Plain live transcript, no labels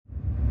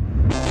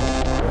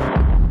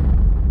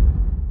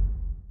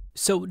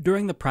So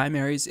during the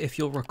primaries, if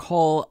you'll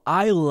recall,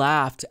 I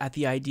laughed at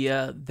the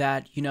idea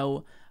that,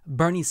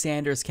 Bernie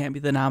Sanders can't be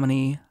the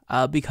nominee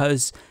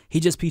because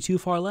he'd just be too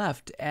far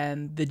left,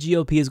 and the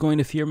GOP is going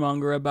to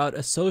fearmonger about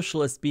a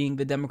socialist being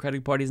the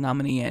Democratic Party's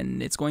nominee,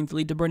 and it's going to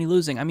lead to Bernie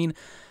losing. I mean,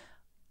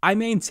 I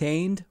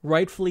maintained,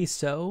 rightfully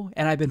so,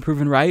 and I've been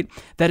proven right,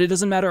 that it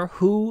doesn't matter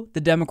who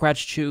the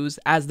Democrats choose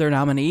as their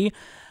nominee,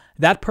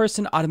 that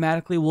person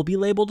automatically will be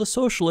labeled a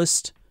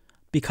socialist,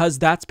 because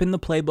that's been the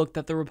playbook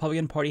that the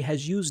Republican Party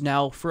has used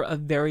now for a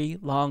very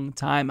long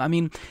time. I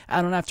mean,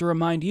 I don't have to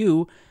remind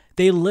you,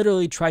 they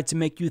literally tried to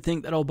make you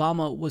think that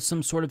Obama was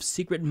some sort of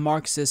secret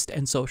Marxist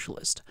and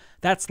socialist.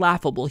 That's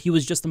laughable. He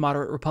was just a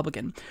moderate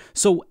Republican.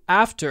 So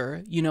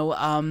after,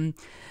 the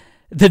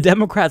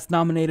Democrats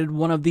nominated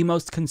one of the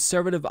most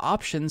conservative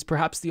options,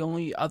 perhaps the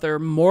only other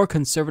more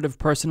conservative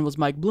person was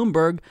Mike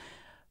Bloomberg,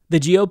 the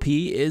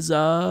GOP is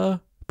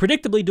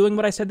predictably doing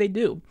what I said they'd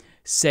do,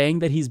 saying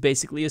that he's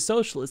basically a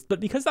socialist. But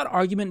because that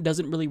argument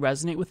doesn't really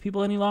resonate with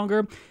people any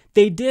longer,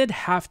 they did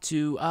have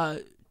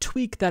to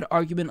tweak that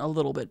argument a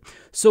little bit.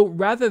 So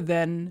rather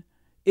than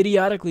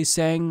idiotically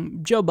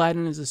saying Joe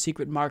Biden is a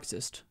secret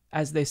Marxist,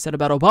 as they said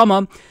about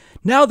Obama,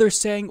 now they're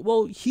saying,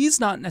 well, he's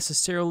not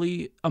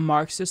necessarily a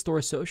Marxist or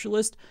a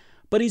socialist,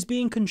 but he's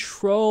being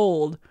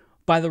controlled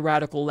by the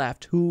radical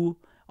left, who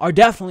are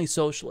definitely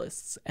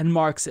socialists and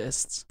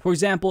Marxists. For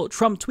example,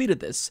 Trump tweeted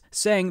this,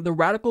 saying the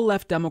radical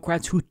left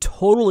Democrats who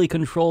totally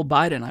control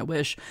Biden, I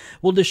wish,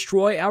 will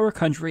destroy our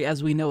country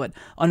as we know it.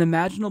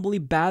 Unimaginably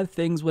bad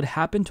things would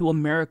happen to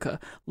America.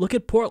 Look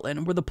at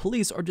Portland, where the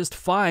police are just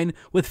fine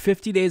with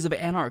 50 days of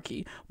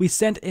anarchy. We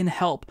sent in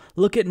help.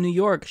 Look at New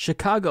York,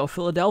 Chicago,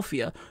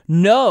 Philadelphia.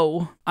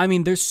 No! I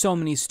mean, there's so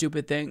many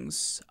stupid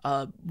things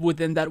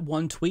within that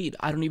one tweet.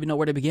 I don't even know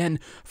where to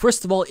begin.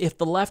 First of all, if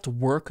the left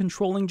were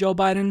controlling Joe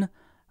Biden,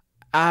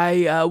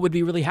 I would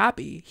be really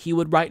happy. He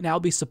would right now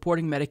be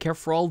supporting Medicare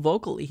for all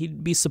vocally.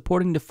 He'd be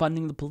supporting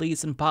defunding the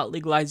police and pot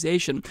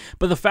legalization.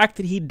 But the fact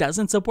that he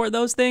doesn't support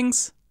those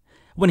things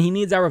when he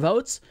needs our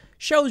votes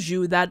shows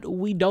you that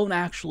we don't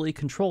actually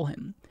control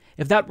him.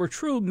 If that were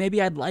true, maybe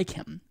I'd like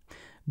him.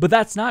 But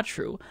that's not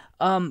true.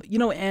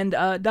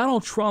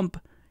 Donald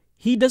Trump,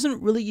 he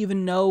doesn't really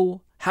even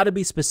know how to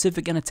be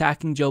specific in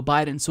attacking Joe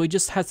Biden. So he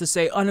just has to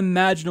say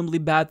unimaginably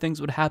bad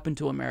things would happen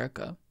to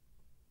America.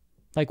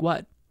 Like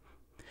what?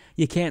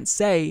 You can't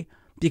say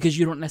because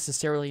you don't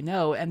necessarily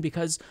know, and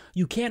because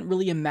you can't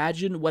really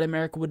imagine what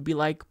America would be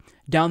like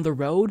down the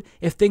road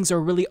if things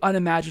are really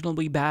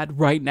unimaginably bad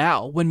right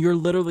now, when you're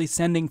literally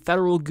sending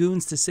federal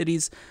goons to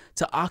cities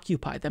to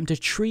occupy them, to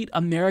treat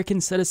American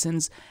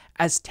citizens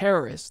as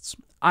terrorists.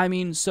 I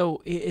mean,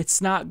 so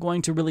it's not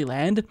going to really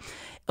land.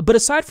 But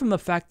aside from the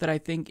fact that I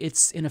think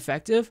it's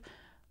ineffective,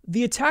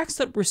 the attacks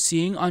that we're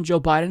seeing on Joe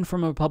Biden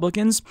from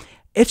Republicans,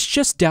 it's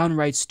just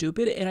downright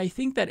stupid, and I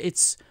think that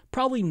it's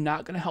probably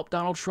not going to help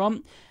Donald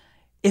Trump.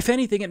 If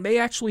anything, it may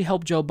actually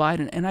help Joe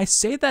Biden. And I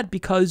say that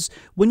because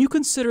when you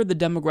consider the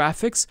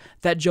demographics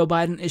that Joe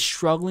Biden is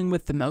struggling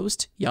with the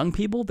most, young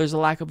people, there's a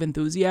lack of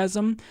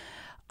enthusiasm.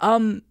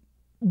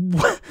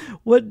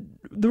 What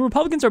the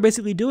Republicans are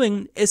basically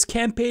doing is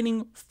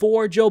campaigning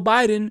for Joe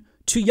Biden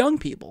to young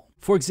people.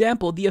 For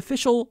example, the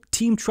official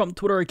Team Trump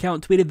Twitter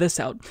account tweeted this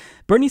out.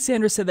 Bernie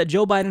Sanders said that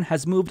Joe Biden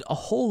has moved a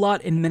whole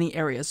lot in many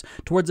areas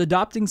towards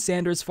adopting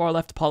Sanders'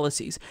 far-left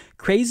policies.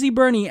 Crazy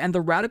Bernie and the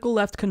radical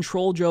left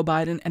control Joe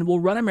Biden and will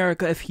run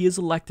America if he is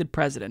elected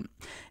president.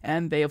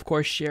 And they, of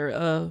course, share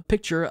a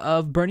picture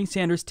of Bernie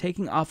Sanders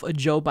taking off a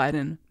Joe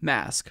Biden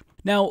mask.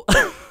 Now,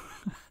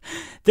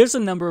 there's a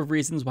number of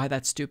reasons why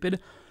that's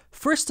stupid.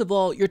 First of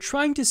all, you're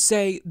trying to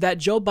say that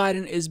Joe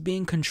Biden is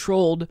being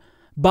controlled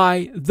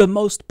by the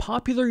most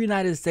popular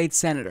United States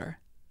senator.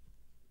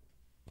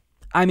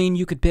 I mean,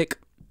 you could pick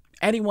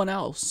anyone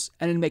else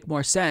and it'd make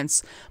more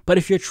sense, but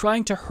if you're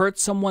trying to hurt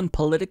someone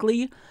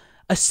politically,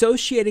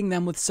 associating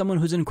them with someone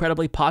who's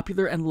incredibly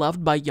popular and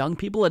loved by young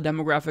people, a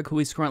demographic who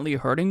he's currently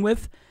hurting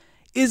with,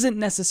 isn't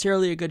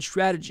necessarily a good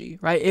strategy,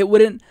 right? It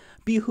wouldn't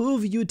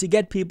behoove you to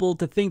get people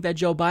to think that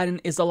Joe Biden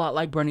is a lot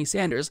like Bernie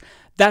Sanders.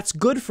 That's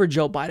good for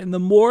Joe Biden. The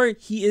more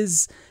he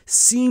is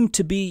seemed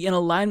to be in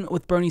alignment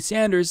with Bernie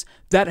Sanders,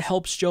 that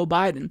helps Joe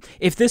Biden.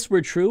 If this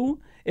were true,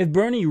 if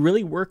Bernie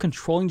really were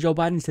controlling Joe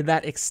Biden to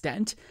that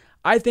extent,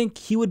 I think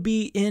he would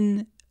be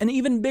in an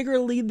even bigger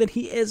lead than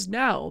he is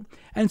now.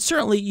 And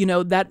certainly,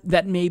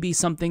 that may be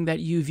something that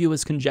you view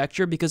as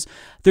conjecture because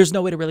there's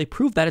no way to really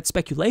prove that. It's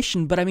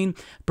speculation. But I mean,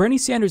 Bernie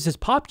Sanders is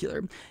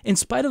popular. In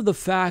spite of the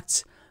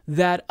fact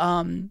that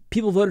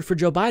people voted for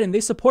Joe Biden,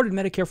 they supported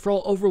Medicare for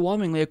all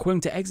overwhelmingly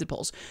according to exit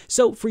polls.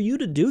 So for you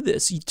to do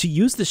this, to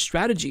use this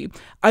strategy,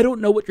 I don't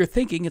know what you're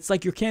thinking. It's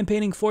like you're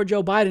campaigning for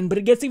Joe Biden, but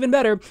it gets even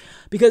better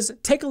because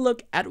take a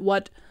look at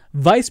what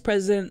Vice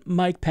President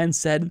Mike Pence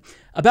said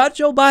about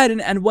Joe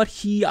Biden and what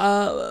he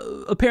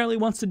apparently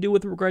wants to do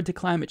with regard to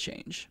climate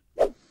change.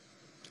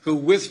 Who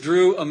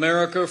withdrew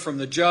America from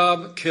the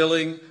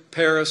job-killing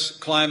Paris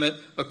Climate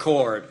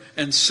Accord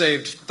and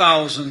saved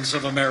thousands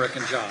of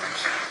American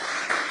jobs.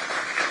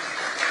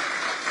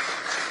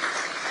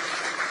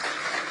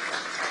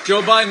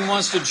 Joe Biden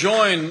wants to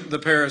join the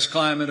Paris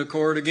Climate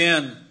Accord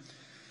again,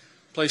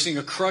 placing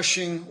a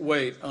crushing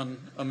weight on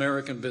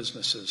American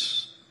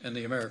businesses and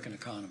the American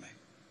economy.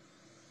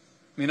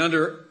 I mean,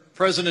 under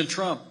President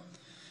Trump,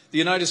 the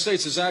United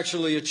States has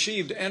actually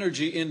achieved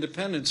energy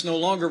independence, no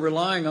longer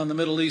relying on the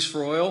Middle East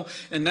for oil,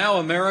 and now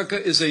America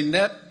is a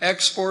net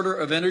exporter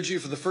of energy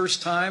for the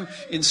first time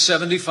in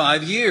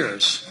 75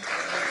 years.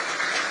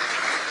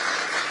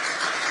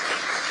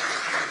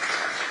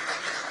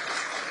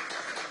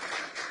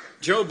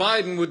 Joe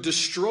Biden would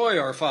destroy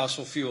our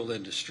fossil fuel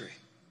industry.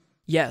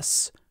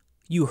 Yes,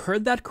 you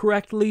heard that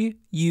correctly.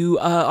 You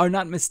are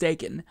not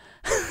mistaken.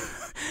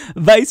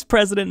 Vice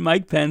President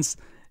Mike Pence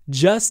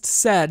just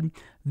said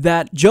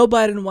that Joe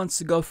Biden wants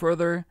to go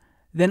further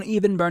than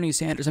even Bernie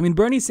Sanders. I mean,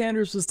 Bernie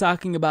Sanders was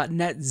talking about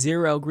net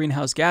zero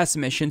greenhouse gas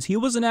emissions. He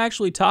wasn't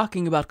actually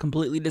talking about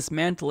completely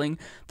dismantling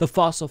the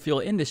fossil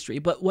fuel industry.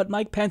 But what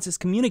Mike Pence is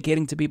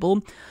communicating to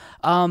people,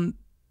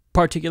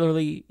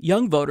 particularly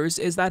young voters,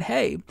 is that,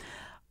 hey,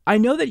 I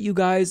know that you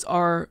guys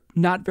are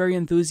not very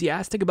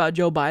enthusiastic about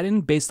Joe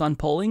Biden based on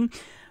polling,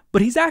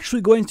 but he's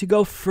actually going to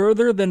go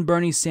further than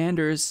Bernie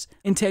Sanders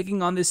in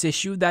taking on this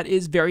issue that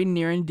is very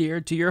near and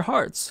dear to your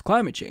hearts,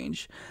 climate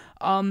change.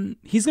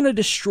 He's going to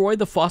destroy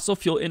the fossil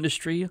fuel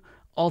industry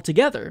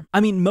altogether.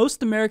 I mean,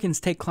 most Americans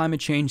take climate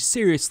change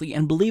seriously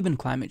and believe in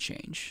climate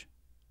change.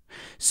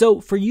 So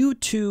for you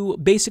to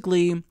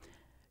basically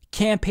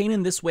campaign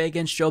in this way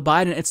against Joe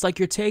Biden, it's like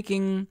you're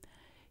taking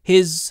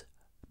his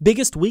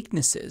biggest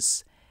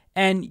weaknesses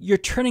and you're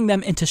turning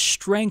them into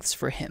strengths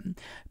for him.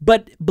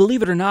 But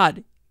believe it or not,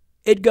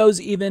 it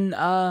goes even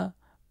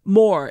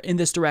more in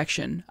this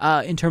direction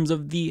in terms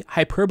of the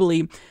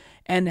hyperbole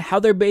and how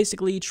they're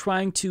basically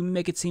trying to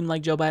make it seem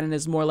like Joe Biden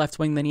is more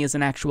left-wing than he is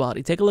in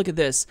actuality. Take a look at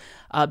this,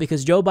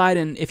 because Joe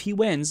Biden, if he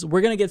wins,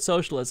 we're going to get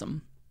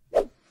socialism.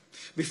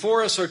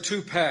 Before us are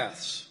two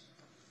paths,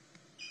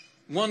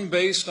 one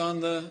based on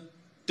the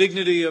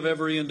dignity of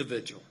every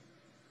individual,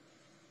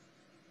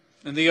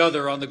 and the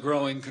other on the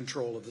growing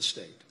control of the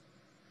state.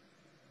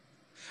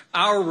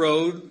 Our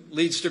road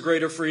leads to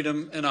greater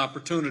freedom and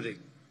opportunity.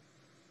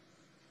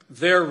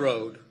 Their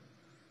road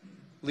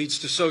leads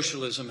to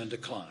socialism and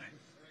decline.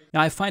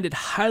 Now, I find it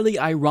highly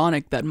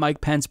ironic that Mike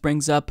Pence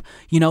brings up,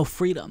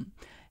 freedom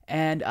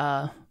and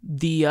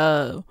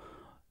the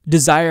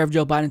desire of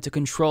Joe Biden to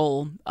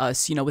control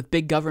us, with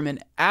big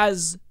government,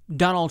 as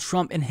Donald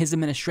Trump and his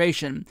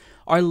administration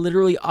are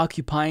literally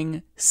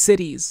occupying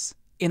cities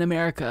in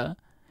America,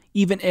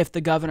 even if the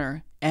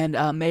governor and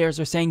mayors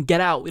are saying, get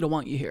out, we don't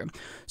want you here.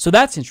 So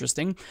that's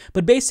interesting.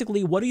 But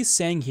basically what he's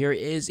saying here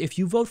is, if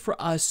you vote for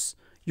us,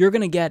 you're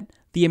going to get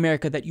the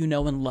America that you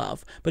know and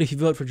love. But if you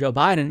vote for Joe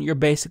Biden, you're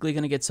basically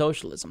going to get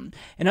socialism.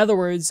 In other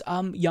words,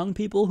 young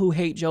people who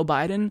hate Joe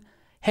Biden,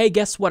 hey,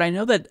 guess what? I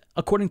know that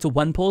according to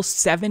one poll,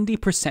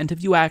 70% of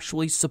you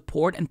actually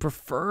support and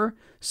prefer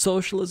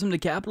socialism to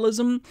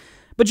capitalism.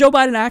 But Joe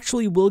Biden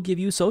actually will give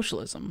you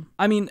socialism.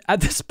 I mean,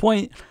 at this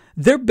point,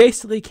 they're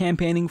basically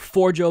campaigning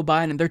for Joe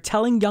Biden. They're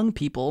telling young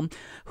people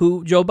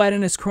who Joe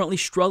Biden is currently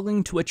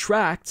struggling to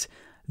attract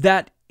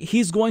that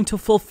he's going to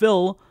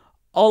fulfill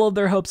all of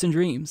their hopes and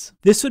dreams.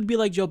 This would be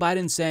like Joe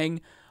Biden saying,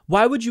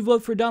 why would you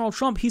vote for Donald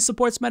Trump? He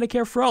supports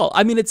Medicare for all.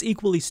 I mean, it's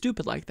equally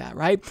stupid like that,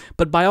 right?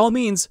 But by all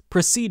means,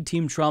 proceed,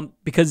 Team Trump,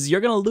 because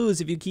you're going to lose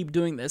if you keep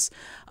doing this.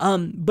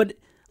 But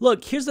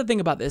look, here's the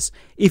thing about this.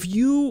 If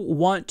you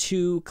want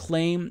to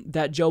claim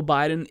that Joe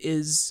Biden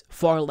is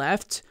far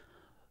left,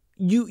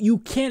 you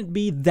can't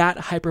be that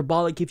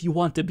hyperbolic if you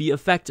want to be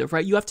effective,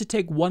 right? You have to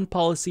take one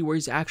policy where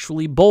he's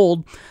actually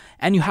bold,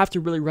 and you have to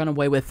really run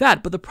away with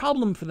that. But the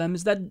problem for them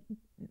is that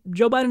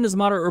Joe Biden is a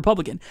moderate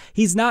Republican.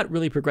 He's not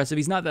really progressive.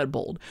 He's not that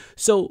bold.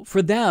 So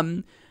for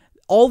them,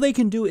 all they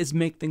can do is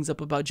make things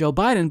up about Joe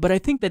Biden. But I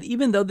think that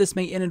even though this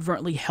may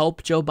inadvertently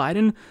help Joe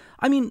Biden,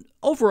 I mean,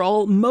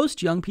 overall,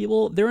 most young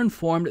people, they're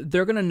informed.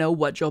 They're going to know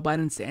what Joe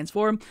Biden stands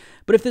for.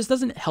 But if this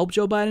doesn't help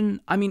Joe Biden,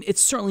 I mean,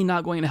 it's certainly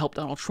not going to help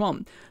Donald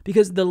Trump,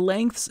 because the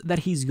lengths that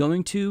he's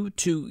going to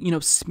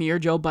smear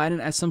Joe Biden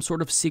as some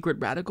sort of secret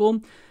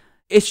radical,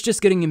 it's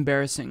just getting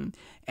embarrassing.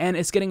 And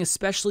it's getting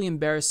especially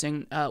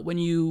embarrassing when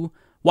you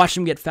watch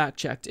him get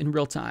fact-checked in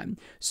real time.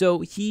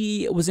 So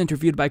he was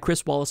interviewed by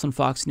Chris Wallace on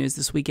Fox News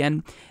this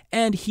weekend,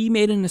 and he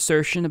made an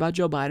assertion about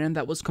Joe Biden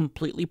that was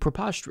completely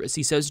preposterous.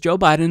 He says Joe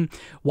Biden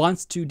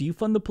wants to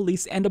defund the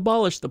police and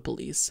abolish the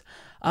police,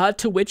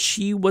 to which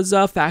he was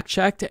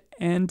fact-checked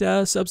and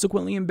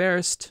subsequently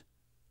embarrassed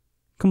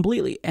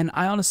completely. And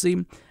I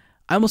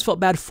almost felt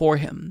bad for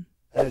him.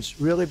 And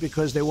it's really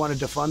because they want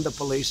to defund the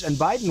police, and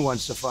Biden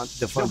wants to defund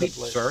the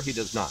police. Sir, he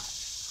does not.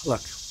 Look,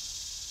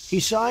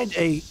 he signed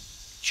a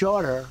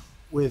charter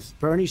with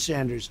Bernie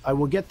Sanders. I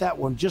will get that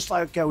one, just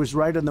like I was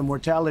right on the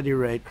mortality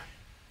rate.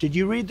 Did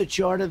you read the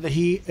charter that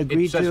he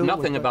agreed to? It says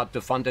nothing about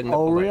defunding the police.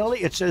 Oh, really?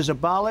 It says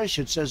abolish.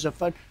 It says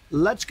defund.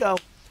 Let's go.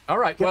 All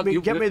right. Get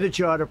me the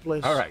charter,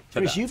 please. All right.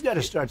 Chris, you've got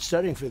to start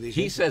studying for these.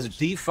 He says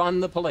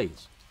defund the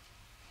police.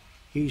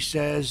 He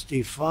says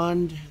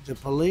defund the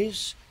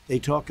police. They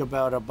talk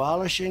about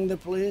abolishing the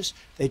police.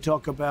 They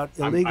talk about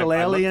illegal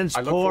aliens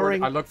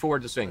pouring. I look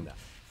forward to seeing that.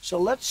 So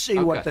let's see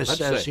Okay, what this let's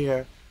says see.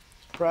 here.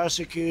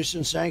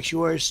 Prosecution,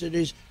 sanctuary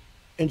cities,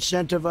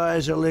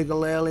 incentivize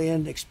illegal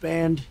alien,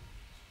 expand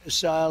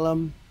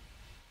asylum,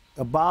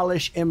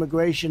 abolish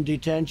immigration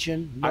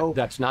detention. No,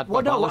 that's not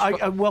well, no.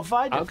 abolish, Well,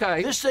 fine.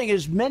 Okay. This thing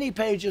is many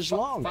pages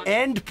long.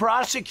 End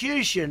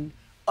prosecution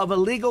of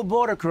illegal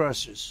border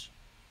crossers.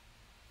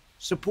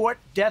 Support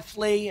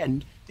deathly,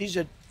 and these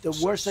are the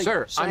worst things.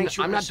 Sir,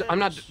 sanctuary I'm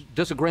not cities.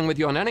 disagreeing with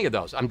you on any of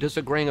those. I'm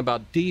disagreeing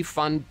about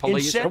defund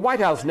police. Incent- The White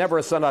House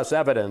never sent us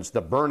evidence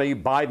the Bernie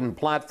Biden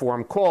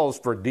platform calls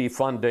for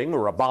defunding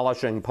or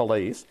abolishing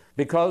police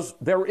because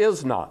there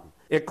is none.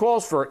 It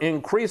calls for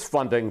increased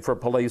funding for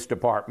police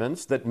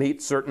departments that meet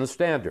certain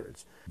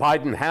standards.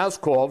 Biden has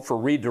called for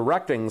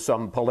redirecting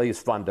some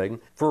police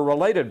funding for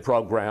related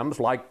programs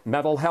like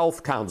mental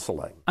health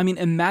counseling. I mean,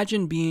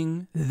 imagine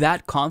being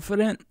that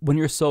confident when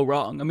you're so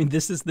wrong. I mean,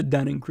 this is the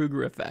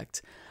Dunning-Kruger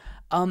effect.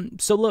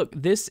 So look,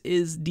 this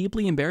is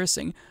deeply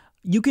embarrassing.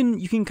 You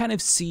can kind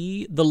of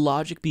see the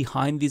logic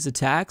behind these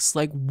attacks.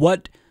 Like,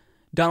 what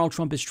Donald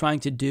Trump is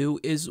trying to do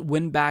is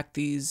win back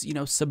these,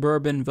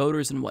 suburban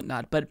voters and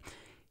whatnot. But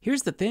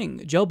here's the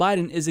thing. Joe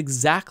Biden is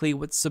exactly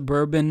what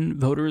suburban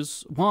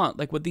voters want.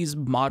 Like, with these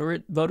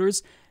moderate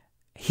voters,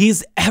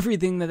 he's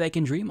everything that they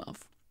can dream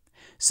of.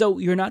 So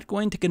you're not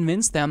going to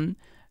convince them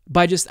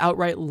by just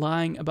outright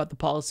lying about the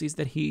policies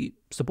that he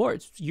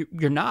supports.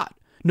 You're not.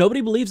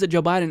 Nobody believes that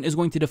Joe Biden is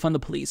going to defund the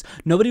police.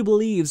 Nobody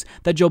believes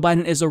that Joe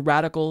Biden is a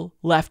radical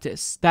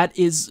leftist. That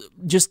is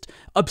just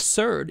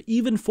absurd,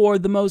 even for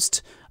the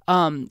most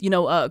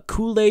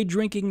Kool-Aid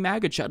drinking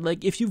MAGA chud.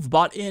 Like, if you've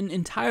bought in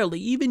entirely,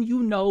 even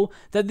you know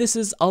that this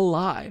is a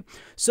lie.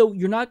 So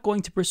you're not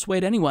going to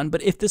persuade anyone.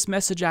 But if this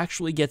message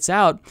actually gets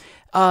out,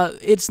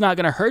 it's not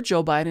going to hurt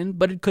Joe Biden,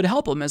 but it could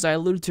help him. As I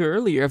alluded to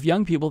earlier, if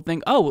young people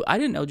think, oh, I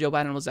didn't know Joe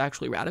Biden was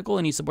actually radical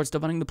and he supports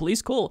defunding the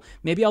police, cool,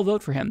 maybe I'll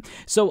vote for him.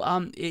 So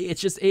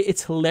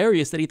it's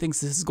hilarious that he thinks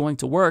this is going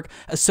to work.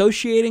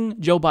 Associating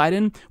Joe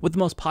Biden with the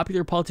most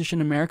popular politician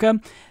in America,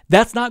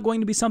 that's not going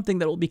to be something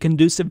that will be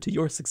conducive to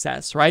your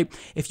success, right?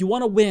 If you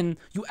want to win,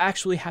 you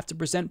actually have to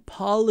present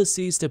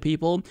policies to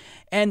people.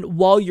 And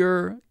while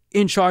you're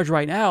in charge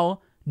right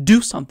now,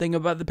 do something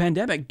about the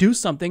pandemic. Do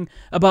something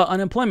about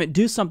unemployment.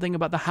 Do something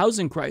about the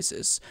housing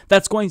crisis.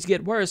 That's going to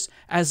get worse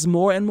as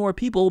more and more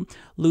people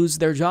lose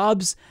their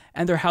jobs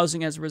and their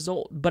housing as a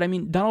result. But I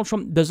mean, Donald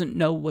Trump doesn't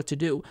know what to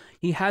do.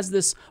 He has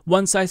this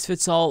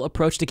one-size-fits-all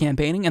approach to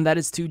campaigning, and that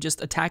is to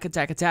just attack.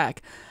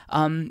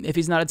 If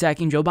he's not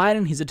attacking Joe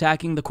Biden, he's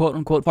attacking the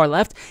quote-unquote far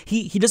left.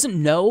 He doesn't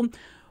know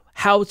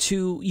how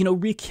to,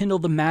 rekindle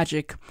the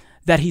magic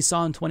that he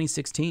saw in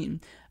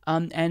 2016.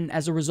 And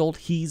as a result,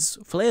 he's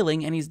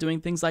flailing, and he's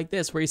doing things like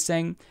this, where he's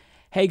saying,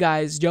 hey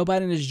guys, Joe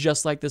Biden is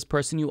just like this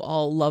person you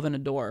all love and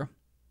adore.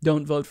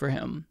 Don't vote for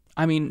him.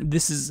 I mean,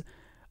 this is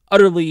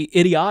utterly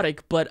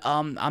idiotic, but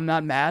I'm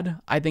not mad.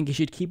 I think he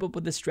should keep up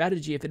with this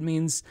strategy if it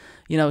means,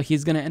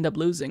 he's going to end up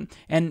losing.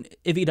 And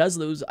if he does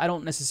lose, I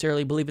don't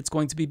necessarily believe it's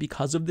going to be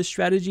because of this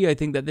strategy. I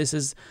think that this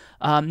is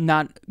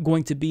not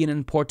going to be an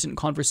important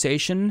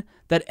conversation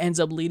that ends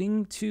up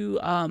leading to,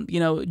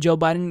 Joe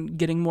Biden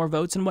getting more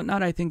votes and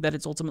whatnot. I think that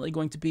it's ultimately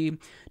going to be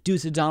due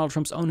to Donald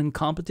Trump's own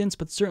incompetence,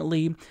 but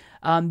certainly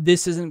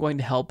this isn't going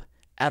to help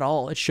at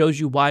all. It shows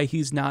you why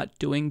he's not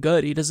doing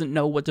good. He doesn't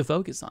know what to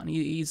focus on.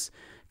 He's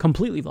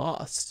completely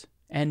lost.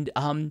 And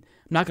I'm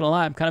not going to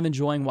lie, I'm kind of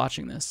enjoying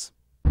watching this.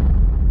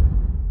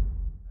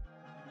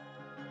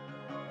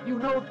 You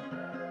know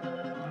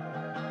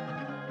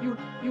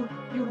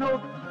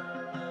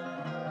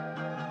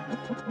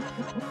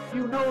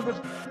the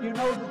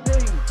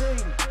thing.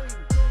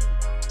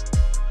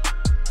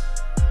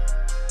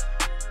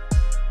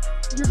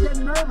 You're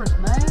getting nervous,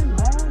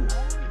 man.